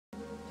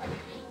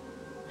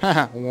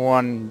Haha,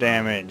 1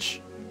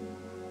 damage.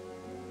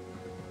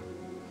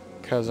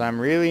 Because I'm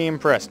really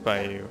impressed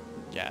by you.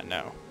 Yeah,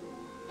 no.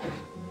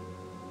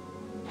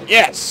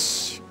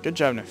 Yes! Good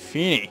job,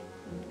 Nafini.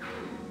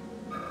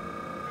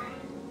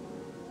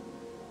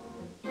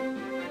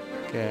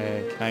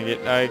 Okay, can I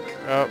get like...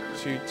 Oh,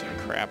 shoot.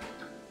 Crap.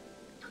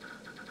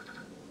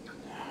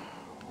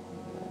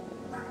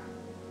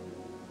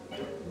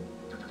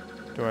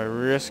 Do I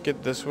risk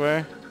it this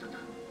way?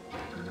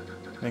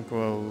 I think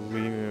we'll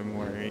leave him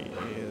where he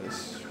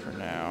is for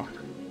now.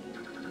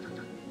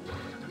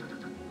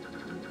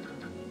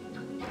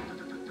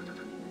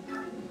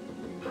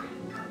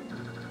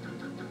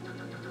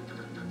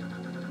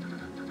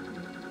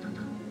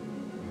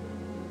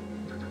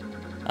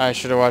 I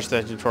should have watched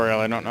that tutorial.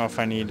 I don't know if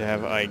I need to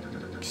have Ike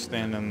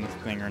stand on the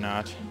thing or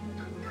not.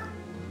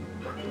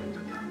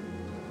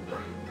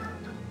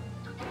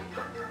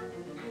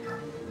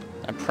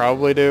 I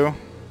probably do.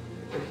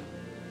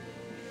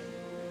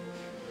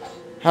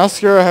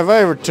 Oscar, have I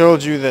ever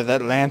told you that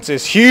that lance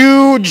is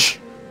huge?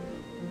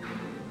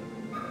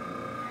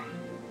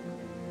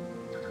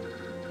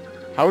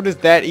 How does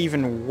that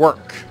even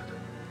work?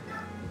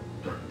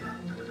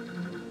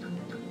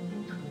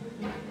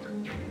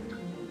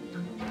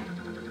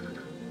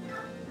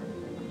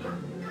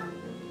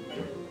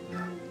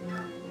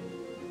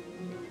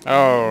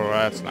 Oh,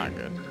 that's not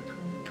good.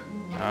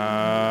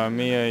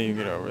 Mia, you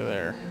get over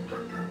there.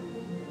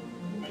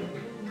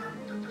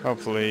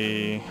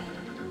 Hopefully...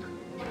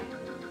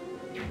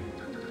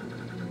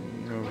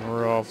 move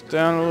Rolf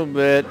down a little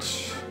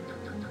bit.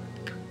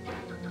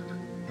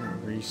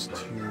 Reese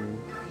to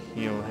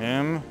heal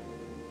him.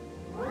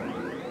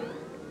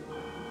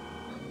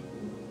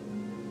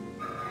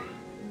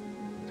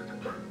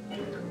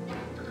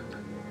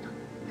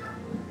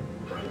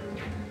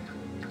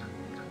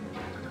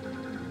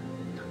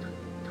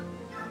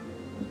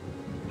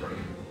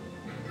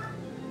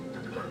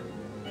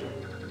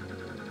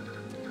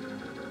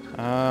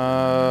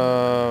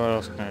 What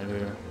else can I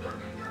do?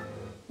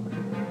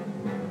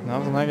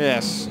 Nothing, I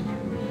guess.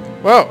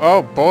 Whoa!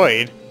 Oh,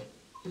 Boyd!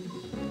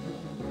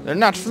 They're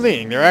not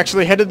fleeing. They're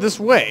actually headed this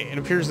way. It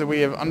appears that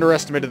we have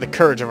underestimated the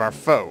courage of our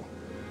foe.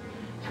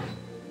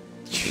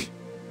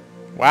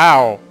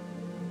 Wow.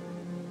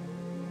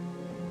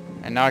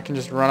 And now I can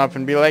just run up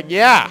and be like,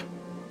 yeah!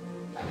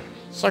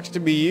 Sucks to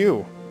be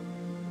you.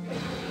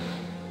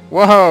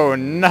 Whoa,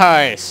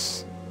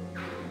 nice!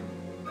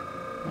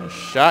 Nice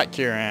shot,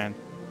 Kieran.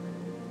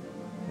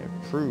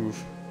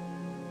 Improve.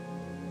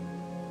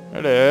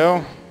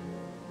 Hello.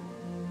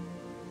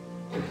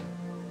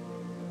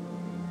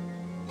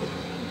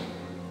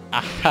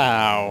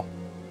 Ow.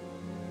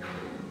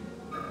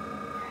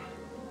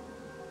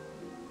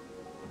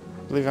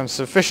 I believe I'm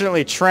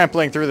sufficiently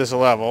trampling through this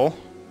level.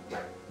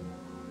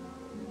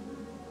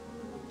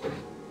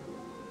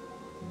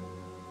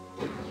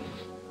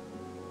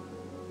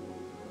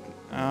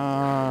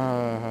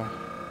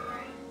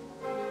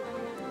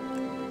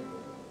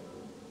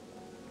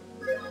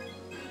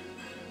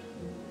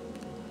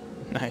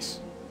 Nice.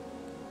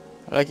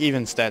 I like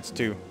even stats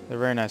too. They're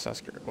very nice,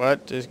 Oscar.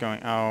 What is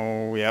going...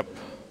 Oh, yep.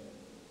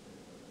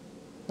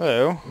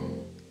 Hello.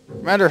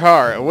 Commander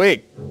Har,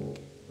 awake!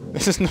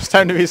 This is no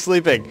time to be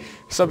sleeping.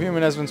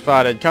 Subhuman has been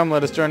spotted. Come,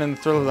 let us join in the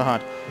thrill of the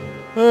hunt.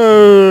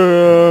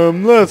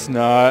 Let's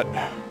not.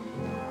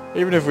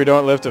 Even if we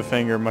don't lift a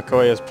finger,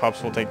 Makoya's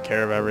pups will take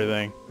care of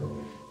everything.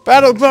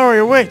 Battle glory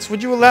awaits!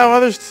 Would you allow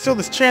others to steal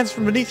this chance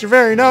from beneath your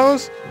very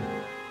nose?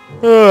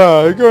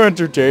 Go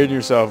entertain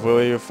yourself,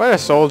 will you? Fight a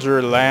soldier,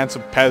 a lance, a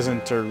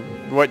peasant, or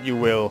what you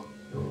will.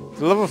 For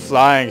the love of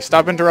flying,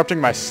 stop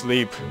interrupting my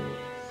sleep.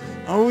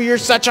 Oh, you're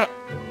such a...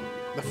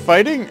 The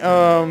fighting?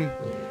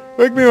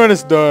 Wake me when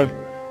it's done.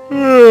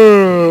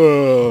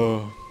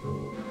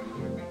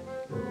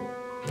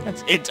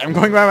 That's it. I'm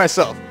going by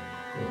myself.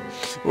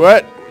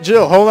 What?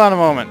 Jill, hold on a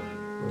moment.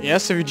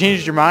 Yes, have you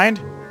changed your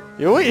mind?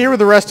 You'll wait here with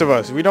the rest of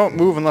us. We don't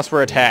move unless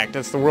we're attacked.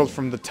 That's the world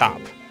from the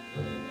top.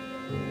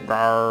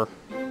 Rawr.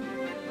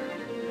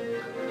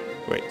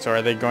 Wait, so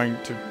are they going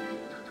to...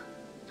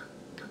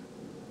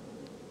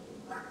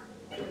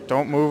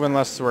 Don't move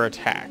unless we're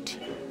attacked.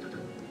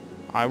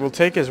 I will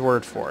take his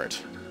word for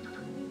it.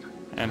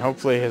 And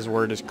hopefully his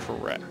word is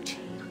correct.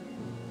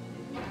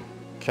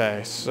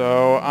 Okay,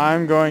 so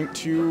I'm going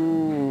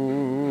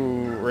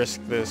to risk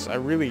this. I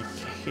really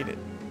hate it.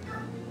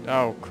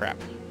 Oh,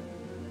 crap.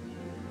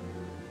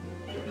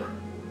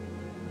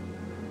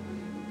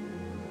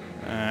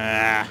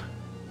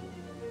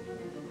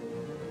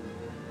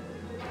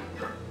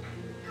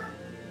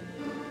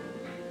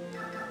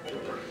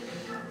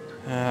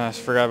 I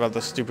forgot about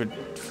the stupid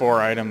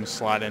 4-item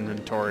slot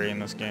inventory in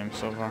this game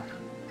so far.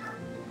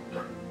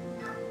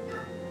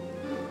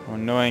 How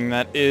annoying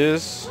that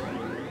is.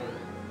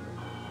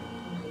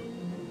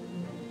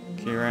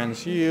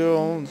 Kieran's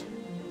healed.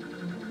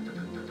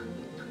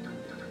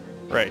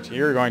 Right,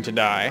 you're going to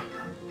die.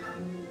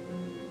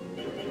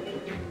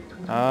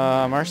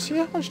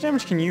 Marcia, how much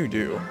damage can you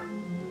do?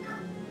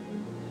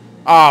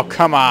 Oh,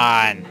 come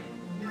on!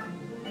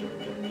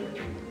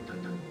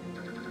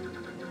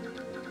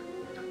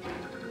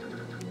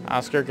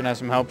 Oscar, can I have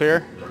some help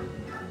here?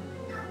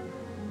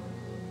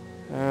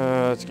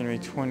 It's gonna be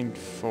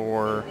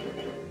 24.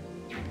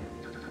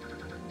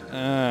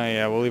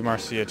 Yeah, we'll leave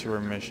Marcia to her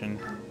mission.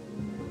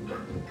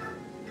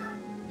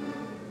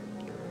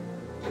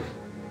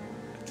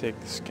 Take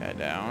this guy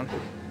down.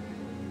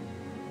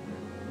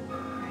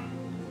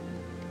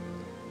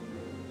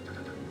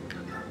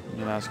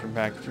 And Oscar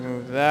back to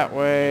move that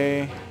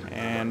way.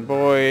 And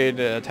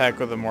Boyd, attack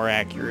with a more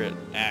accurate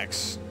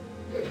axe.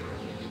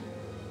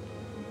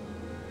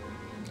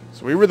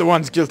 So we were the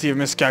ones guilty of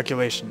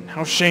miscalculation.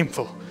 How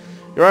shameful.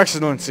 Your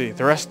Excellency,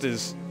 the rest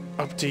is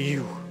up to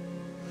you.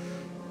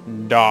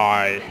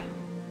 Die.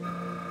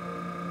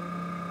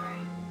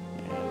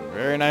 And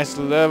very nice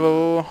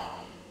level.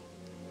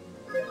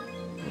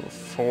 Level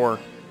 4.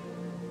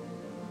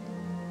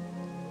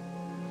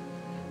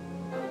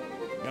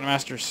 Got a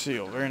Master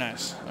Seal. Very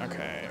nice.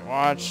 Okay,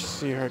 watch.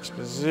 See her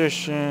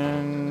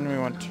exposition. We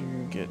want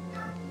to get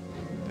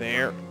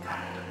there.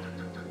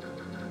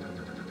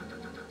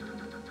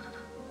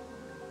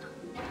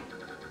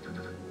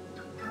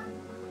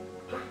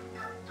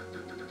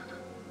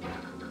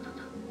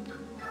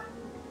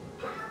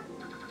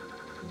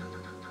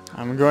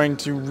 I'm going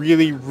to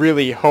really,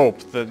 really hope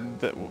that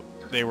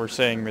they were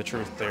saying the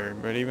truth there,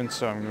 but even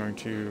so, I'm going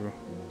to...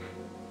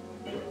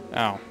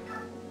 Ow.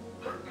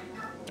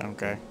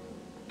 Okay.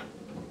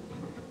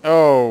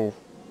 Oh.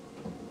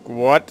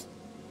 What?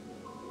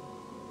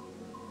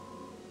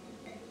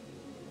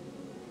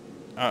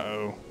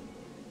 Uh-oh.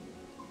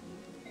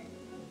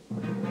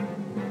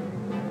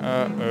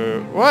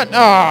 Uh-oh. What?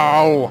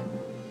 Oh!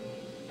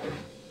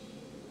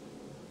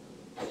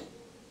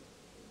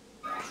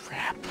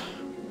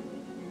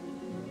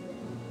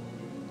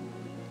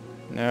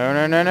 No,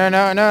 no, no, no,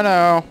 no, no,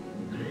 no.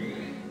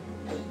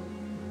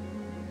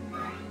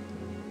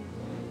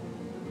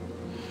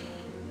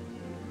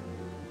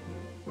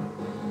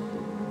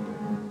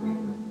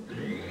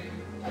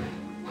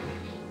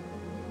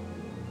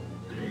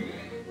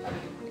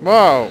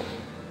 Whoa.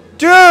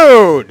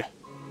 Dude!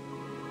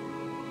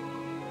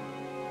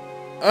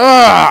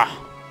 Ugh!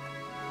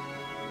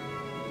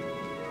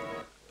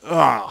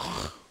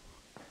 Ugh.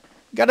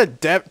 Got a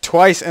depth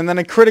twice and then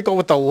a critical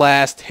with the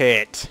last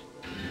hit.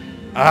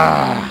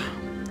 Ah.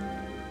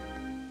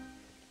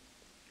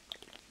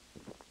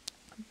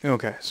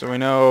 Okay, so we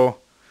know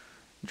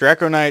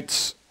Draco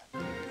Knight's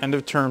end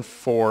of turn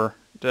 4.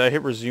 Did I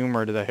hit resume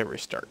or did I hit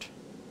restart?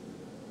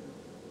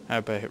 I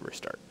hope I hit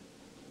restart.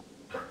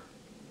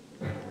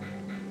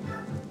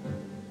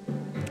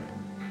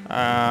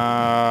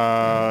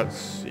 Let's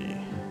see.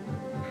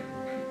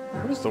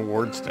 What does the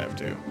ward staff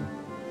do?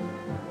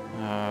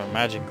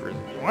 Magic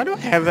Grizzly. Why do I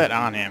have that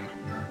on him?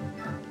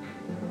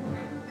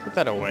 Put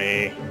that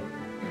away.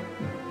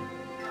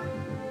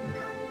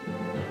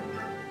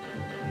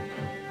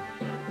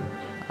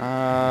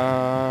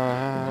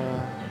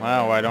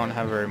 Wow, I don't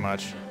have very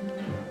much.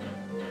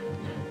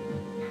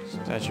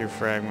 Statue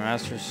Frag,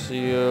 Master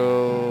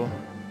Seal,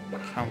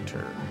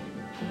 Counter.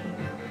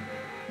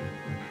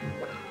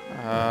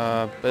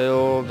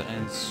 Build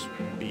and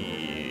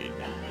speed.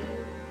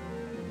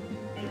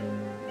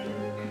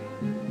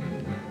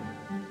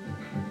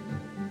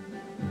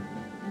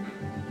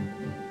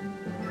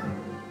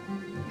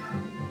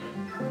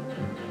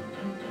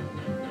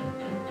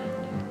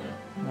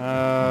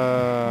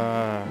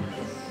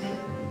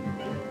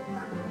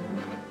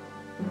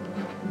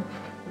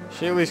 Is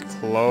she at least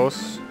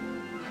close?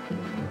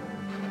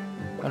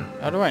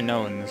 How do I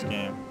know in this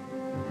game?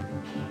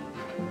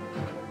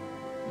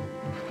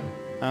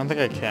 I don't think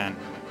I can.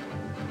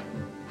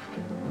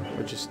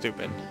 Which is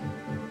stupid.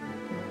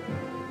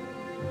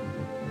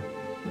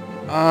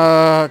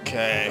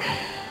 Okay.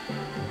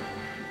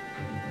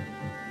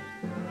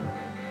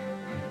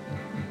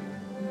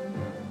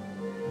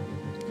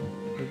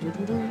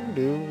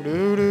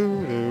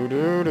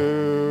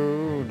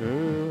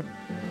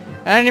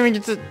 I didn't even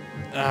get to...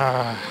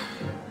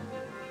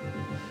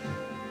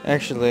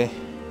 Actually,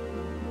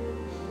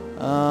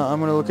 I'm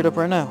gonna look it up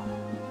right now.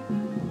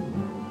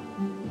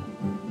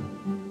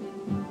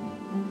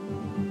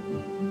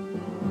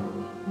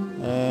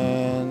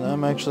 And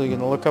I'm actually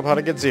gonna look up how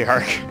to get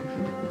Z-Arc.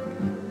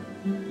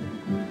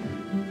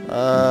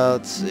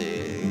 Let's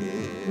see.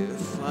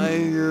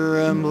 Fire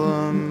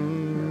Emblem.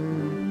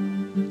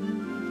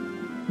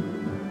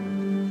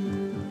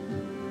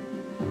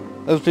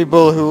 Those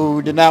people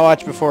who did not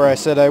watch before, I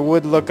said I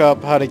would look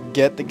up how to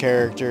get the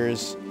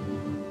characters,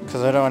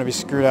 because I don't want to be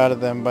screwed out of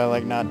them by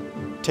like not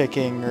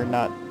taking or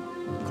not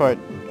quite.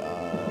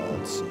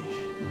 Let's see.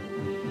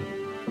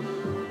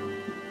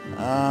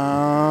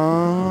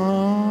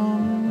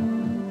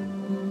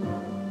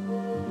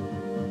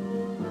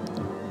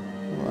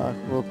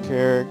 Lockable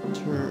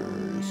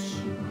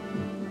characters.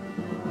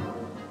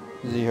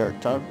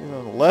 Z-Arc top.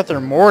 Lether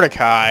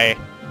Mordecai.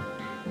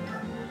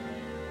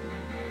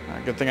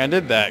 Good thing I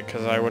did that,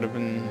 because I would have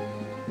been...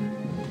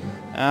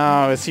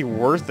 Oh, is he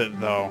worth it,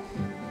 though?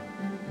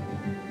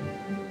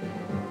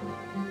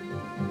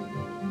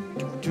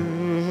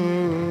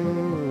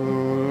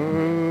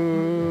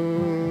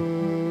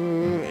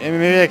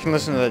 maybe I can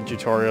listen to that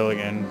tutorial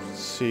again,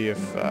 see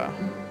if,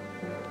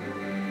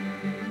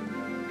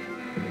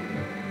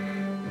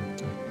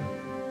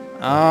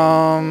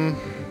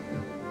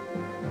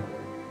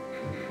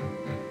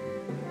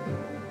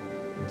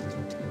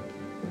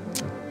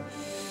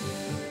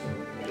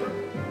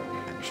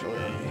 actually,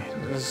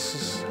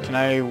 can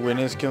I win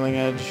his killing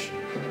edge?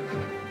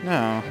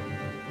 No.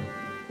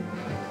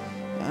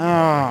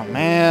 Oh,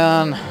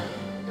 man.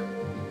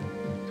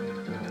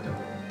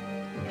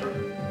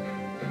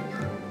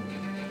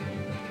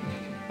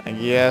 I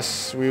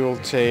guess we will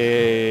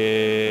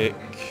take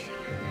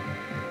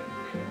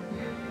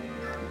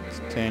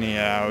Tanny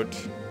out,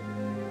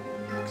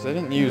 because I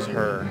didn't use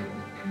her.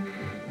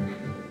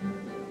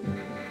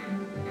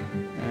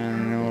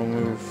 And we'll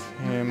move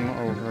him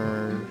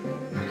over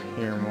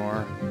here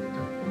more.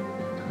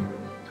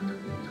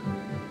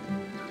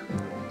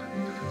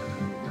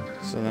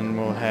 So then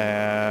we'll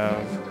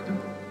have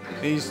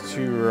these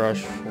two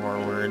rush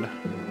forward.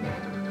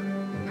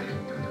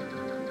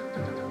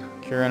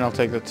 Kieran will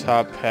take the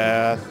top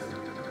path.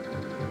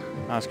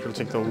 Oscar will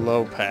take the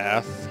low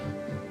path.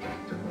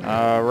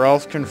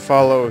 Ralph can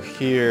follow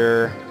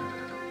here,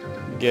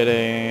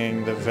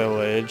 getting the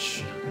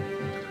village.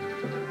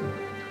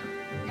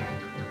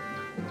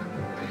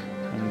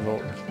 And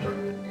Volk.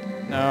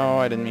 No,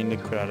 I didn't mean to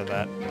quit out of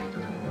that.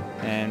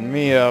 And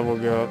Mia will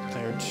go up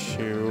there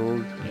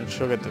too, and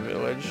she'll get the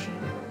village.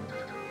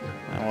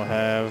 And we'll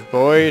have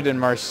Boyd and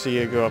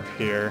Marcia go up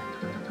here.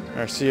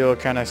 Marcia will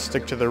kind of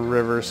stick to the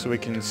river so we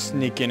can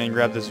sneak in and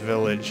grab this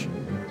village.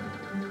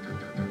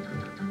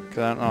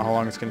 Because I don't know how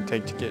long it's going to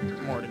take to get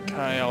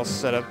Mordecai all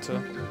set up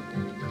to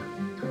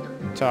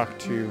talk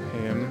to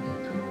him.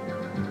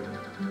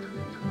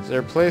 Is there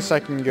a place I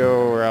can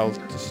go where I'll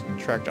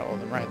distract all of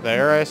them? Right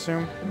there, I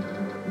assume?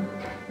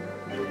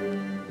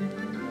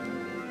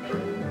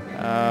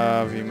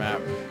 View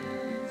map.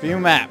 View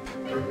map!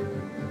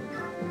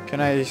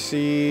 Can I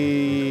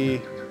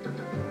see...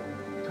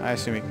 I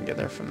assume we can get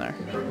there from there.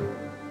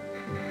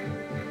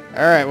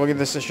 Alright, we'll give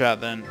this a shot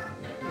then.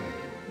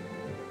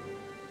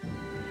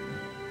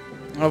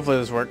 Hopefully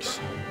this works.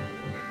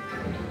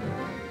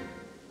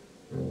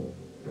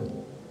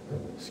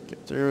 Let's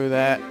get through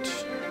that.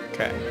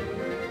 Okay.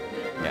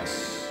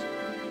 Yes.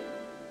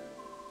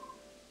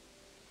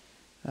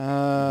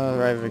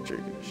 Right victory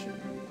condition.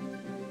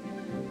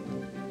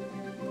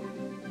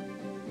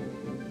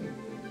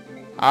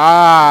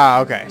 Ah,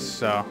 okay,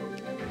 so...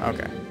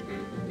 Okay.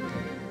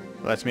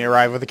 Lets me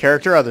arrive with a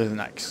character other than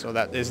Ike, so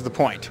that is the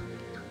point.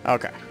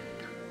 Okay.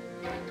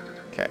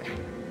 Okay.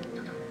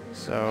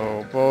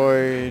 So,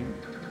 Boyd...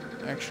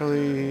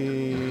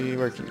 Actually...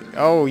 Where can you...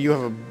 Oh, you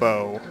have a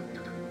bow.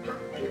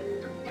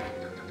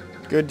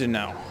 Good to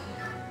know.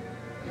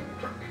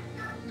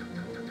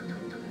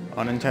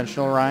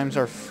 Unintentional rhymes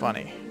are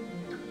funny.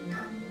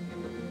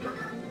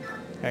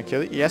 Can I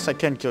kill you? Yes, I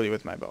can kill you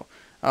with my bow.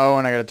 Oh,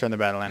 and I gotta turn the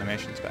battle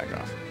animations back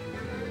off.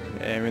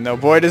 Even though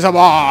Boyd is a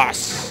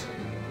boss!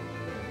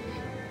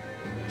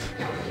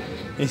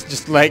 He's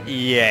just like,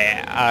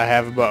 yeah, I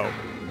have a bow.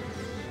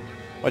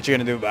 What you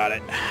gonna do about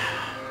it?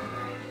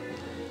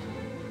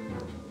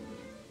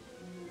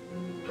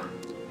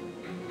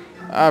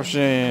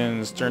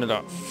 Options, turn it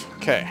off.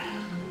 Okay.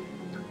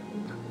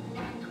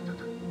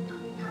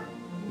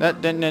 No,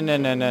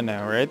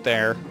 right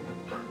there.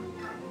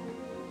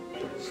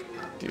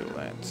 Steel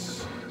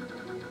lance.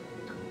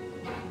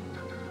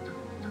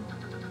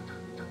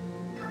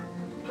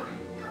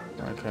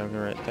 Okay,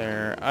 right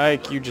there.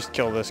 Ike, you just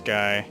kill this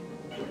guy.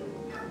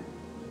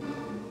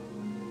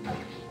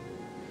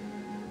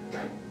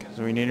 Because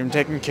we need him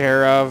taken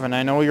care of, and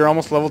I know you're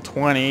almost level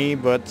 20,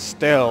 but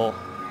still.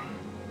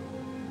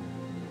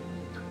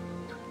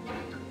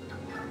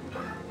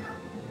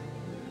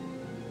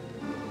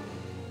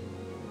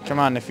 Come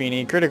on,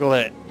 Nafini. Critical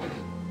hit.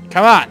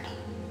 Come on!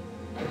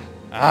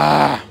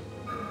 Ah!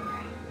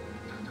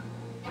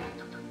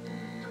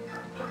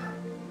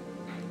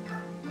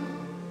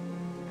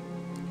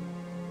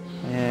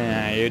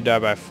 Yeah, you die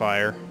by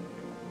fire.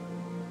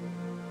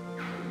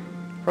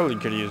 Probably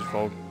could have used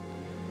Volk.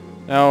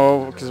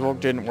 No, because Volk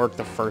didn't work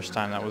the first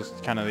time. That was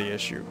kind of the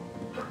issue.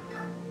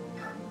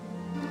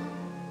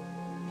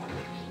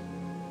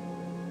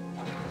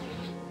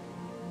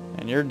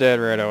 And you're dead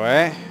right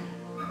away.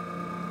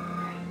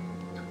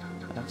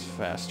 That's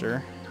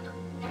faster.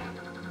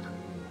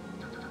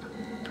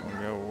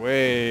 We'll go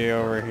way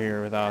over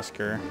here with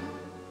Oscar.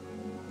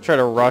 Try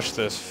to rush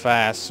this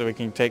fast so we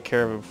can take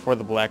care of it before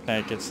the Black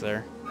Knight gets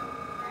there.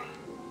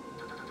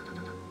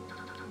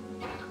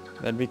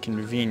 That'd be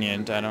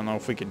convenient. I don't know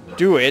if we could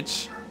do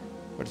it,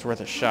 but it's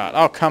worth a shot.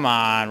 Oh, come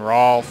on,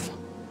 Rolf.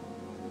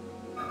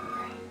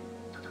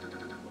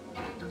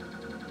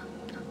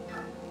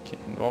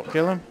 Can Walt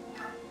kill him?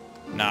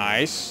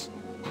 Nice.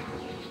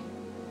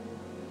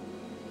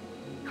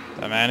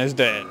 That man is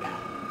dead.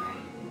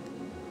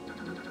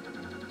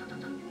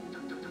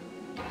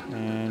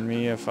 And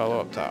Mia follow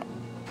up top.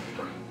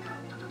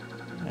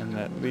 And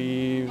that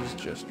leaves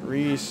just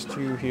Reese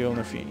to heal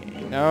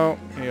Nafini. No,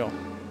 heal.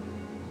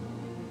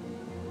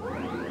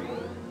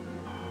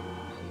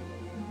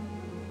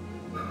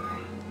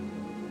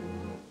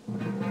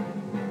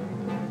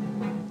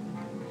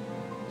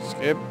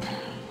 Yep.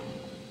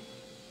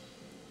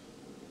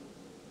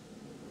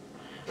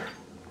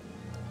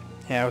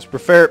 Yeah, I was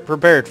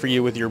prepared for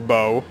you with your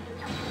bow.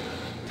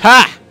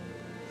 Ha!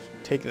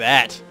 Take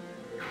that.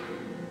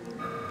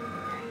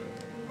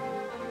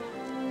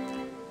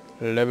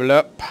 Level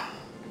up.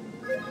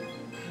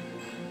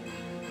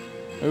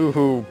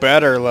 Ooh,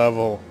 better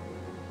level.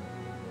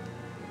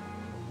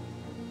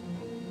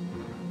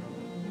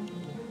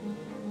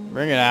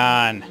 Bring it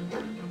on.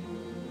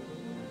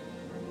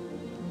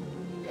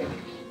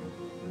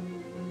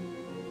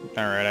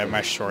 Alright, I have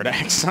my short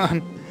axe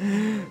on.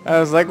 I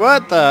was like,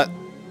 what the?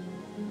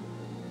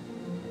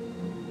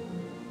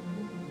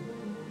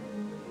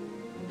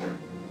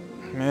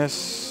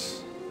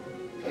 Miss.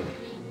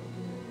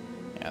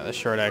 Yeah, the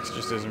short axe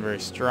just isn't very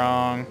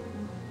strong.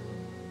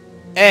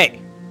 Hey!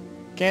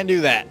 Can't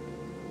do that.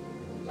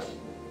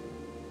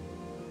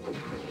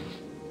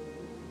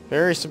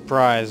 Very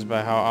surprised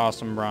by how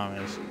awesome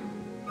Braum is.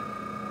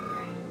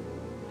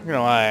 I'm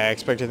gonna lie, I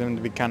expected him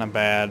to be kind of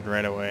bad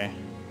right away.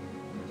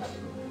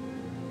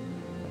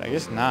 But I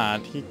guess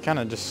not. He kind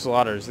of just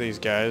slaughters these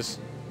guys.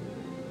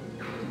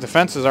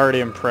 Defense is already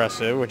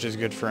impressive, which is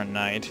good for a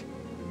knight.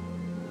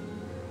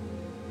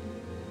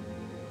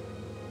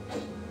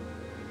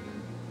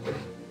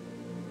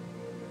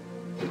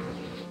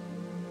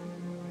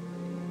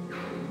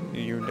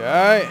 You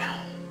die.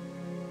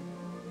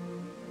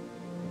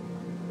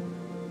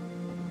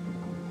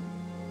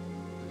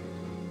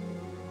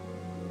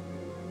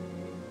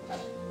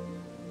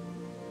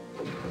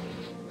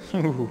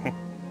 Ooh.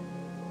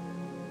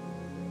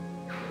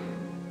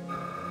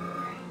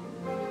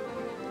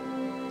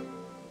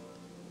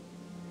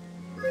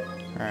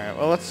 Alright,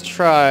 well let's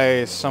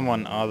try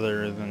someone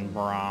other than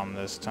Braum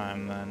this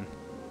time then.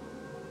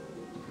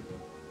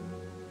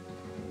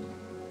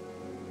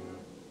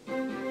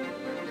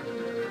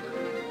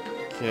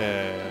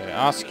 Okay,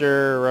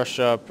 Oscar, rush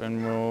up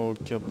and we'll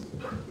kill the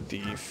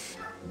thief.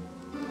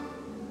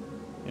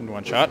 In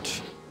one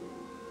shot.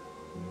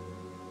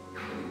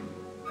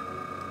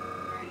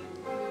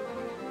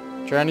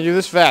 Trying to do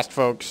this fast,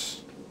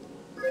 folks.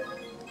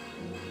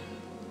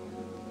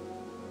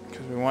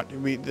 Because we want to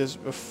beat this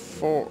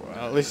before,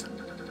 well, at least,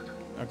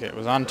 okay, it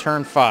was on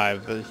turn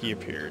 5 that he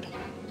appeared.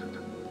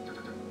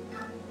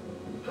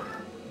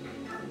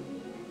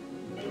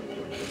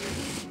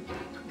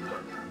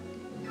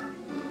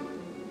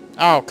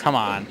 Oh, come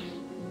on.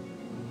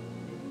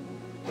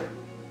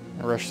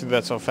 I rushed through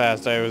that so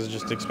fast, I was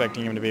just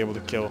expecting him to be able to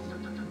kill.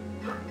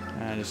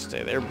 And just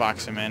stay there,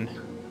 box him in.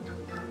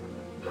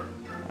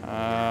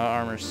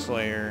 Armor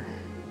Slayer.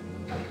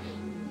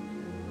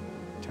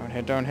 Don't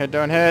hit, don't hit,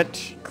 don't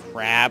hit!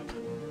 Crap.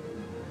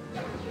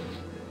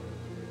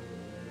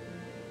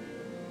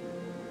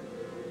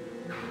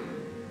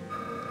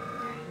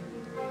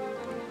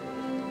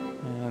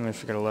 And we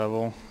forgot a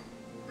level.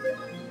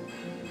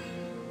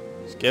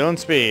 Skill and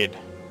speed.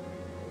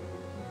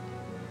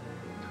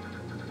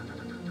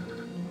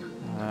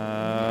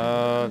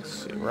 Let's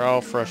see.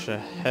 Ralph, rush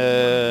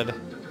ahead.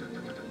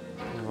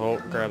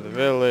 Volt, grab the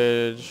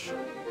village.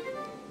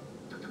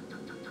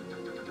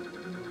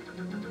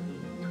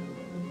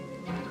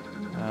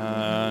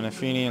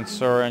 Nafini and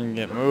Soren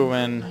get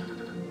moving.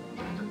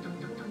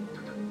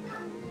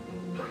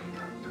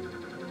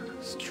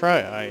 Let's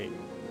try Ike.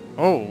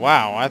 Oh,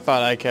 wow. I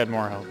thought Ike had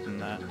more health than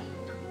that.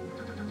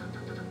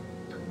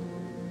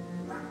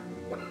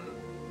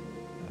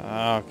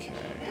 Okay.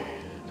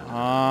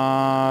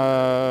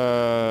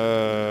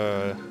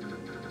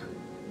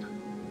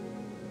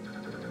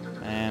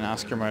 And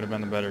Oscar might have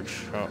been the better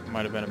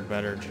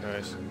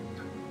choice.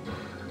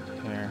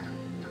 Here.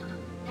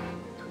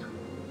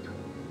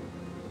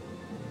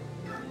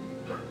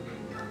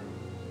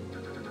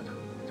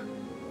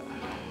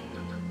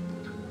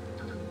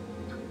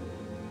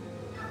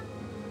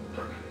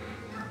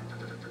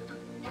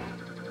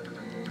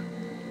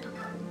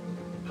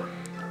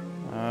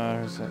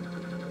 Who's that?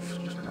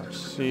 Just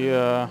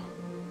Marcia.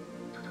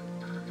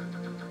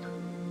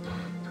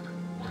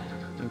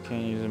 You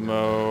can't use a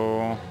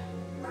bow.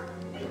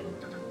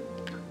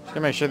 Just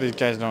gotta make sure these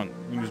guys don't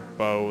use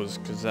bows,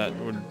 because that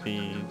would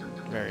be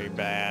very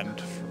bad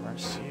for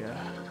Marcia.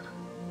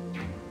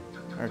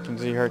 Or can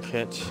see her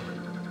kit.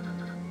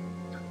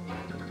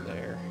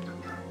 There.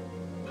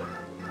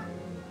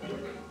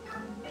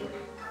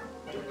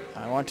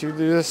 I want to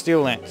do the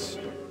steel lance.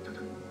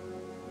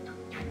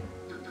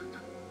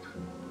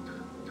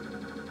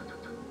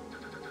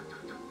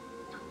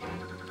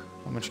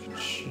 How much could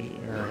she,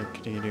 or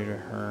could he do to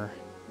her?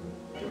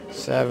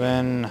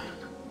 7.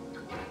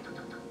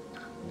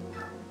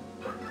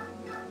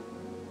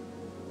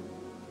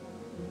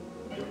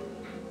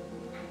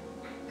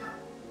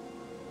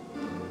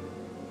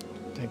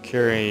 Take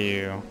care of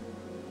you.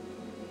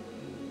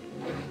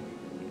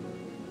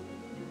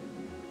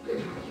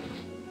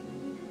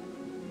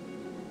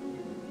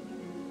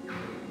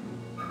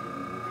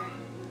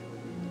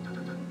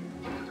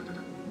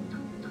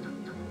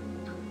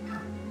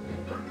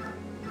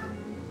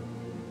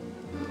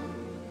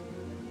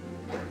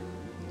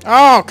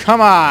 Oh,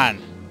 come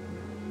on!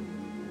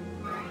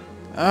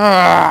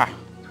 Ah!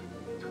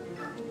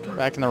 Go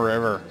back in the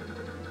river.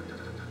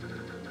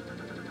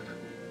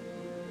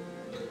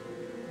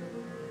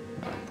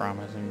 I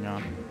promise I'm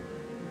gone.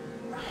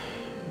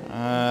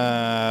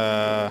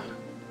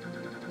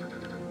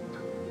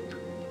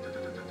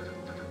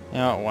 You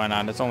know what, why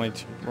not? It's only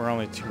we're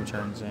only 2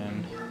 turns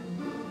in.